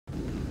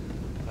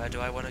Where do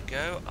I want to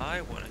go?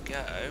 I want to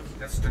go...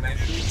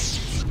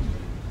 Destination.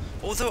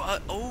 Although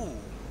oh!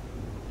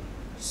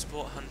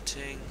 Sport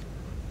hunting...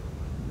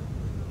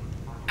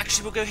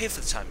 Actually, we'll go here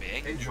for the time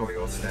being. Enjoy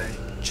your stay.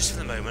 Just for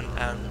the moment,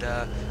 and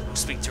we'll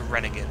speak to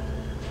Rennigan.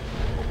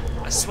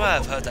 I swear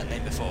I've heard that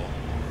name before.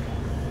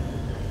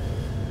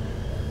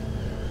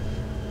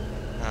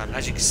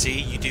 As you can see,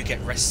 you do get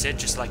rested,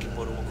 just like in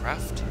World of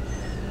Warcraft.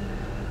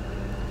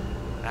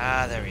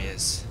 Ah, there he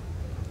is.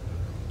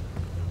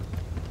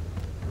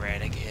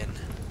 Rennigan.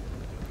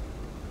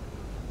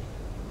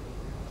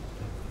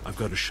 I've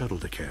got a shuttle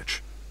to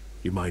catch.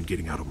 You mind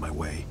getting out of my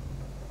way?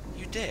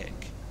 You dick.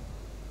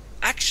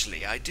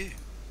 Actually, I do.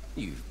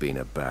 You've been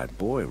a bad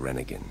boy,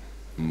 Rennigan.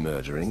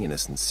 Murdering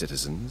innocent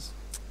citizens.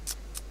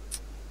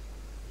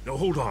 No,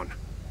 hold on.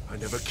 I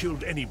never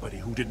killed anybody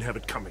who didn't have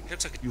it coming.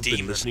 Looks like a You've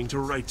demon. been listening to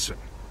Wrightson.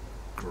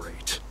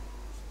 Great.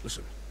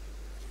 Listen,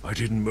 I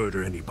didn't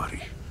murder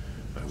anybody.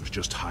 I was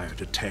just hired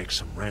to tag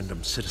some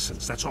random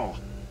citizens, that's all.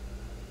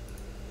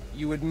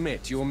 You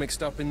admit you're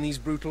mixed up in these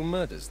brutal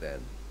murders,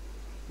 then?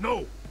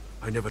 No!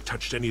 I never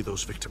touched any of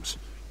those victims.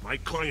 My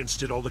clients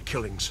did all the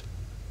killings.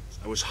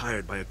 I was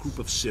hired by a group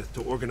of Sith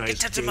to organize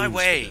Get out of games my for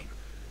way! them.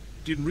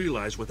 Didn't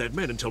realize what that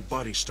meant until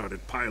bodies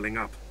started piling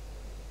up.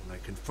 When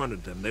I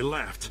confronted them, they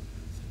laughed.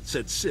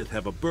 Said Sith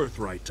have a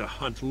birthright to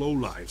hunt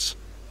lowlives.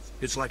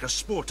 It's like a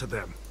sport to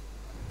them.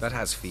 That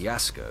has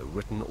fiasco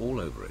written all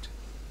over it.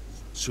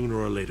 Sooner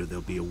or later,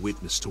 there'll be a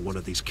witness to one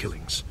of these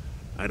killings.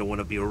 I don't want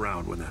to be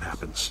around when that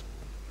happens.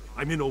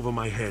 I'm in over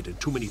my head, and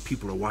too many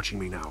people are watching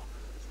me now.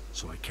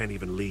 So I can't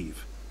even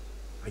leave.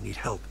 I need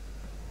help,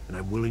 and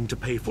I'm willing to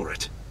pay for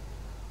it.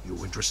 You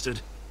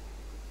interested?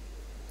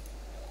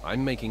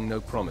 I'm making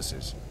no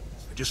promises.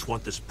 I just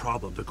want this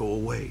problem to go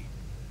away.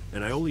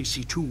 And I only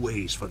see two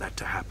ways for that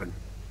to happen.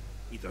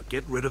 Either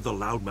get rid of the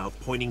loudmouth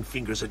pointing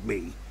fingers at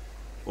me,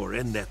 or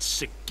end that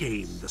sick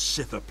game the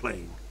Sith are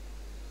playing.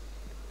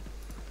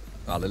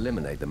 I'll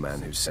eliminate the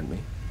man who sent me.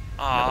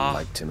 Ah, Never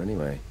liked him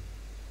anyway.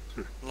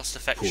 lost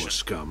affection. Poor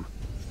scum.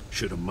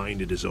 Should have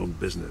minded his own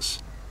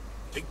business.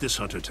 Take this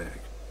hunter tag.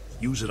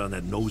 Use it on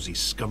that nosy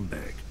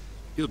scumbag.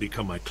 He'll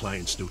become my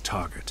client's new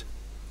target.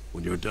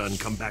 When you're done,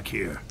 come back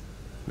here,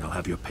 and I'll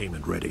have your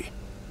payment ready.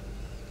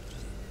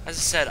 As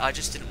I said, I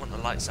just didn't want the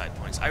light side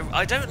points.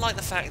 I don't like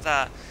the fact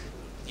that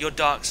your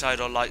dark side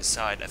or light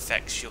side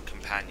affects your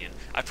companion.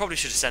 I probably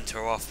should have sent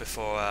her off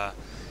before... I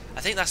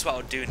think that's what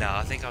I'll do now.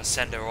 I think I'll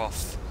send her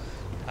off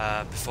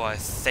before I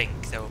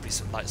think there will be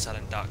some light side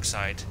and dark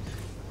side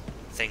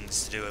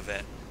things to do with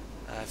it.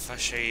 If I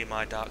show you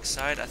my dark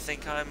side, I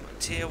think I'm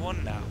tier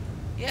 1 now.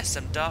 Yes,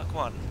 I'm dark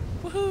 1.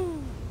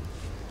 Woohoo!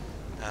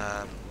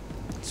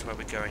 So where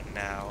we're going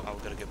now? Oh,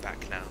 we've got to go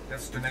back now.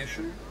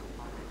 Destination.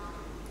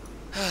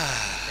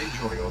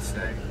 Enjoy your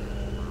stay.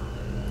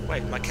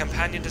 Wait, my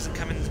companion doesn't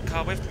come in the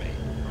car with me?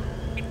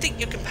 You'd think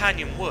your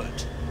companion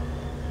would.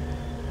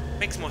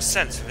 Makes more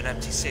sense with an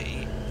empty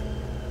city.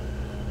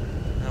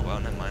 Oh well,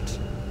 never mind.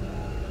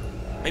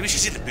 Maybe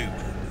she's in the boot.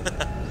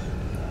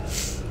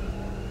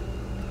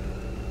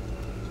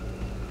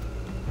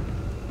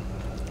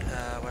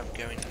 Where I'm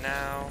going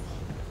now?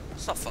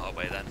 It's not far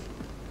away then.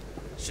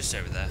 It's just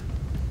over there.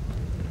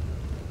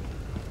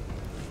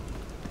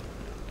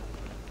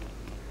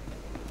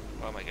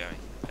 Where am I going?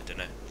 I don't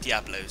know.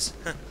 Diablos.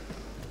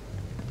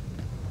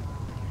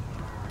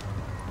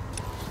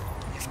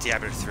 If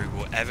Diablo 3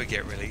 will ever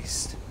get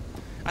released.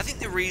 I think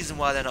the reason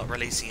why they're not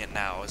releasing it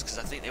now is because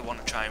I think they want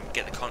to try and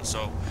get the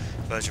console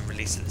version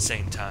released at the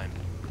same time.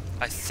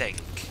 I think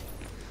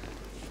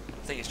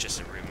it's just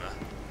a rumour.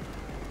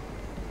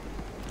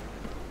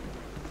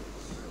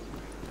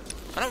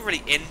 I'm not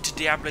really into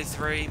Diablo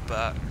 3,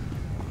 but,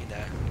 you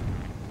know,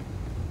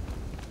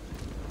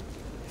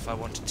 if I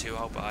wanted to,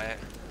 I'll buy it.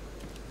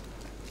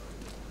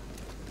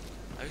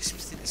 I always seem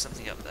to think there's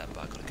something up there,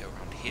 but I've got to go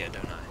around here,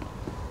 don't I?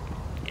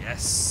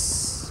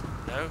 Yes.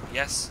 No?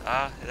 Yes.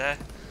 Ah, there.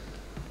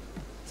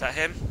 Is that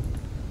him?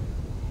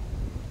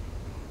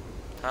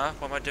 Huh?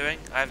 What am I doing?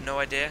 I have no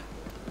idea.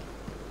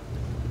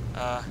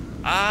 Now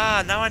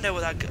I know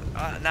what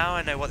that. Now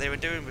I know what they were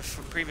doing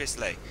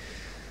previously.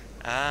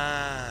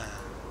 Ah.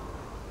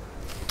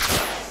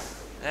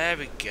 There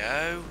we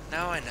go.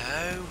 Now I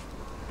know.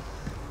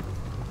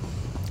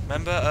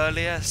 Remember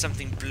earlier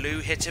something blue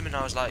hit him and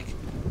I was like,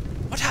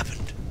 what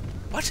happened?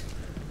 What?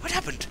 What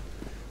happened?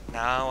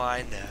 Now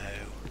I know.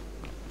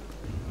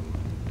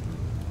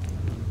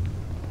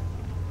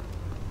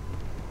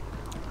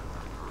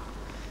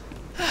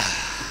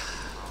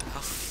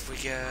 Off we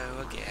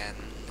go again.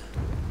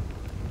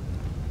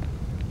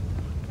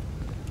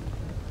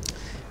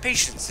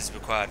 Patience is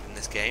required in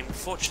this game.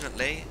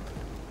 Fortunately,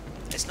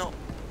 it's not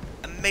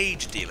a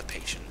major deal of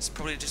patience.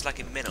 Probably just like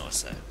a minute or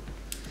so.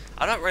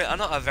 I'm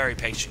not a very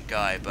patient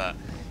guy, but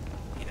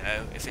you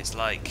know, if it's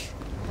like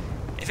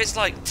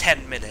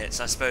 10 minutes,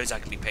 I suppose I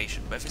can be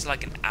patient. But if it's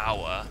like an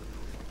hour,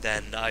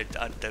 then I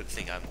don't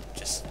think I'm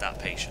just that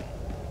patient.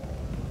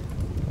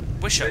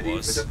 Wish Ready I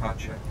was. for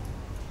departure.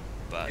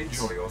 But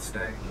Enjoy your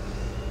stay.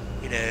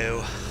 you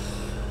know.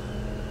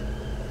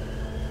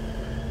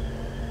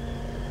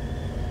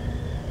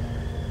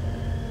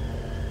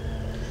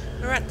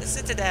 We're at the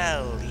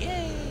Citadel!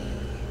 Yay!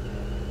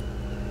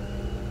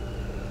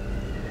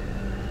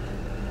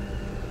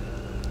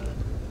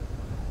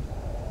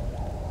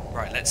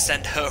 Right, let's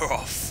send her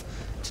off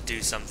to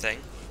do something.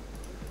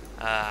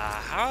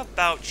 How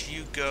about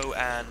you go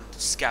and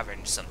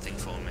scavenge something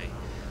for me?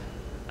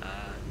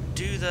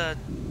 Do the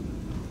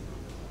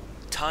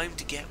time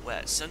to get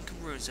wet. Sunken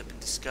ruins have been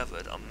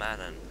discovered on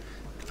Manon.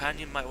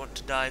 Companion might want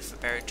to dive for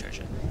buried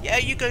treasure. Yeah,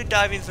 you go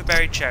diving for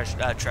buried treasure.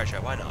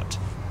 Why not?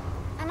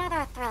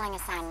 Another thrilling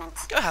assignment.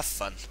 Go have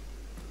fun.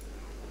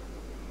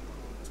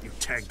 You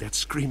tagged that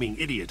screaming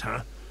idiot,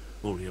 huh?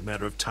 Only a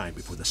matter of time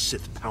before the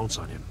Sith pounce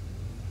on him.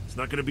 It's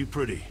not gonna be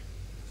pretty.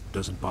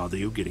 Doesn't bother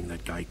you getting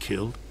that guy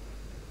killed?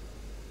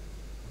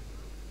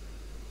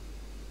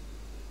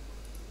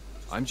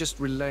 I'm just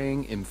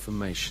relaying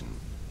information.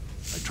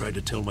 I tried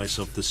to tell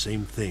myself the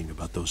same thing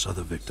about those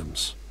other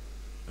victims.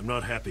 I'm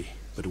not happy,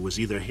 but it was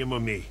either him or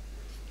me.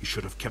 He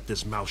should have kept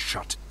his mouth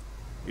shut.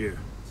 Here,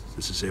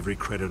 this is every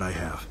credit I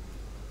have.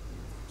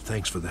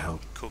 Thanks for the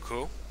help. Cool,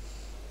 cool.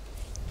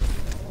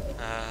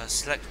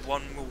 Select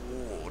one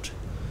reward.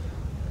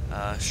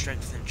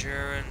 Strength and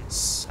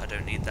endurance. I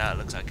don't need that.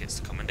 Looks like it's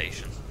the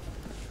commendation.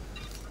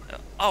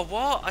 Oh,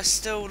 what? I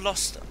still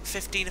lost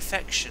 15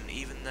 affection,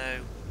 even though...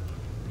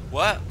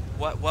 What?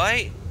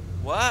 Wait?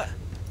 What?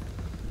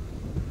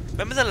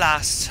 Remember the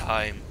last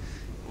time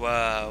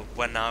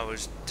when I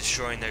was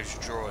destroying those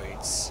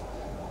droids?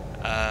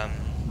 I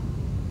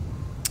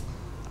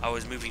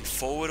was moving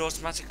forward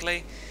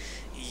automatically?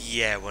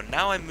 Yeah, well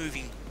now I'm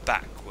moving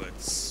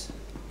backwards.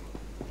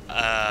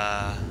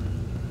 There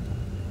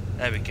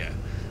we go.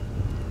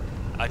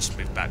 I just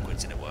moved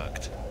backwards and it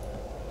worked.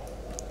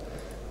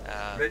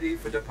 Ready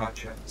for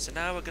departure. So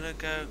now we're gonna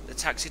go... The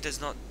taxi does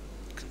not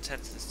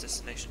contend to this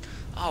destination.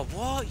 Oh,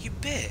 what? You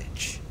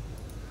bitch!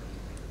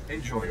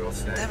 Enjoy your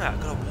stay. Damn it, I've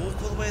got to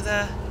walk all the way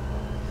there?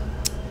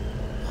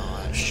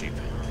 Oh, that's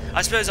stupid.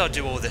 I suppose I'll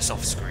do all this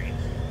off screen.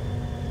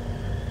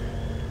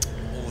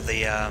 All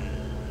the,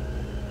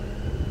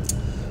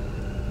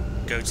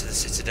 go to the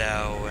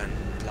Citadel and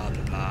blah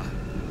blah blah.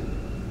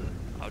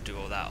 I'll do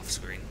all that off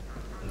screen.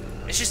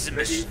 It's just the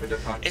mission.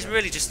 It's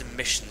really just the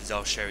missions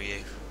I'll show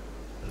you.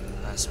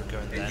 So we're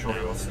going there Enjoy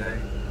now. your stay.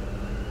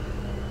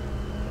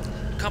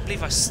 I can't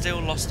believe I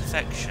still lost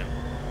affection,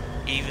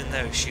 even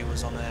though she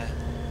was on a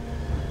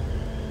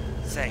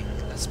thing.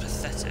 That's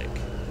pathetic.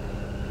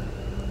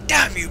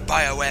 Damn you,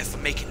 BioWare, for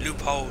making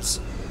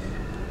loopholes!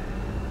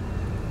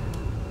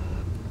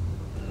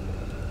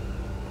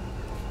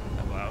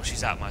 Oh well,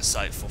 she's out of my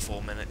sight for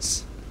 4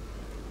 minutes.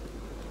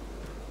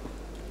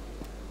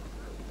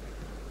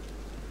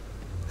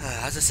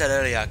 As I said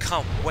earlier, I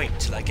can't wait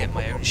till I get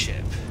my own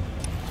ship.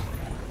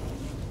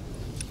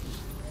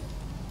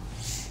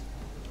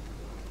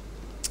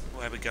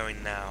 Where are we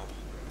going now?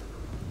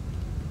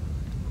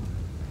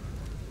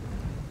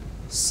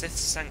 Sith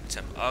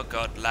Sanctum. Oh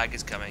god, lag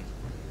is coming.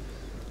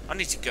 I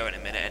need to go in a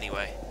minute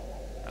anyway.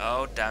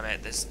 Oh damn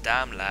it, this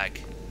damn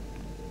lag.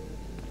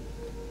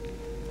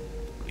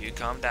 Will you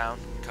calm down?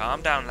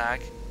 Calm down,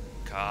 lag.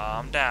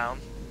 Calm down.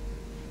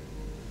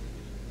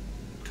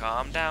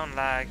 Calm down,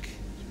 lag.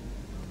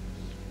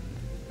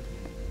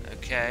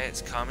 Okay,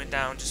 it's calming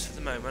down just for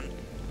the moment.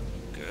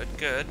 Good,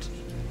 good.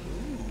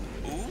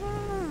 Ooh.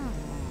 Ooh.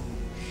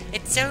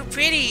 It's so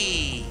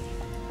pretty!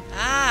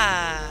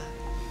 Ah!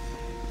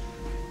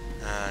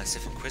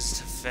 Sith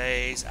Inquisitor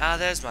phase. Ah,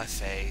 there's my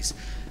phase.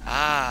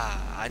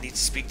 Ah, I need to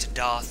speak to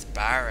Darth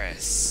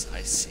Barris.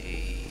 I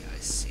see, I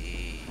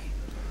see.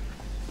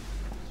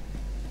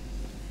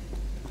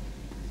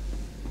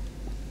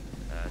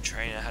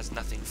 Trainer has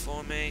nothing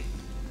for me.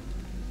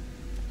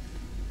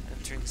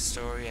 Entering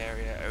story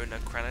area. Owner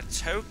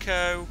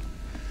Kranitoko.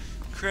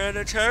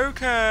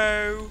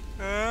 Kranitoko!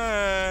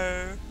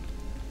 Oh.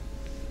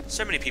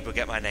 So many people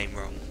get my name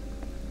wrong.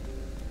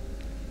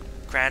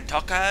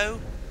 Kranitoko?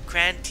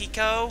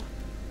 Kranitoko?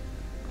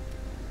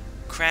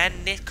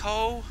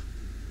 Kranitoko?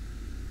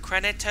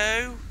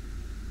 Kranito?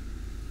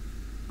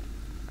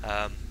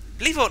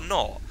 Believe it or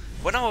not,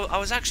 when I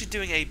was actually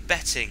doing a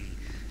betting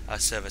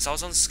service, I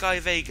was on Sky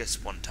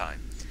Vegas one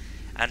time,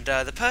 and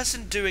the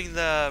person doing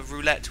the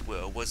roulette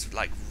wheel was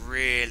like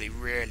really,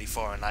 really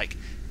foreign, like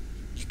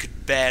you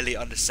could barely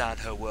understand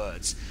her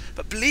words.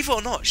 But believe it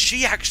or not,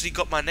 she actually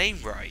got my name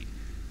right.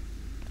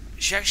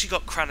 She actually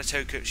got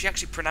Kranitoko, she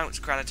actually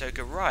pronounced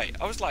Kranitoko right.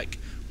 I was like,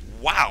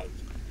 wow!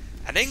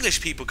 And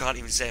English people can't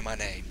even say my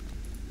name.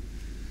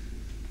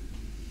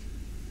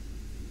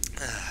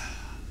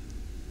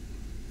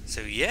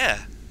 So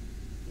yeah,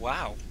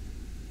 wow.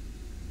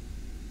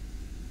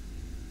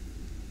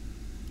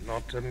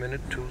 Not a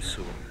minute too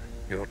soon.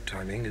 Your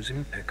timing is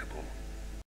impeccable.